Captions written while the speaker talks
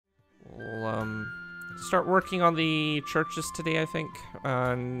start working on the churches today, I think.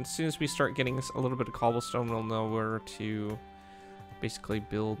 And as soon as we start getting a little bit of cobblestone, we'll know where to basically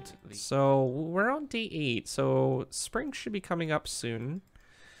build. So we're on day 8, so spring should be coming up soon.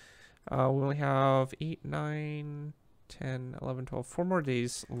 We only have 8, 9, 10, 11, 12, 4 more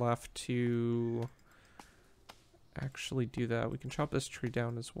days left to actually do that. We can chop this tree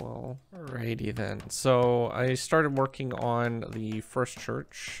down as well. Alrighty then. So I started working on the first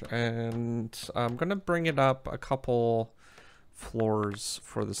church, and I'm gonna bring it up a couple floors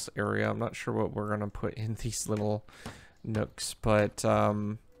for this area. I'm not sure what we're gonna put in these little nooks, but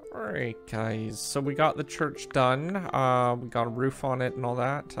alright guys, so we got the church done. We got a roof on it and all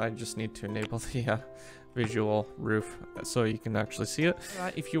that. I just need to enable the visual roof so you can actually see it.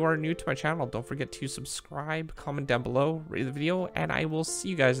 If you are new to my channel, don't forget to subscribe, comment down below, rate the video, and I will see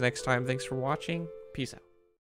you guys next time. Thanks for watching. Peace out.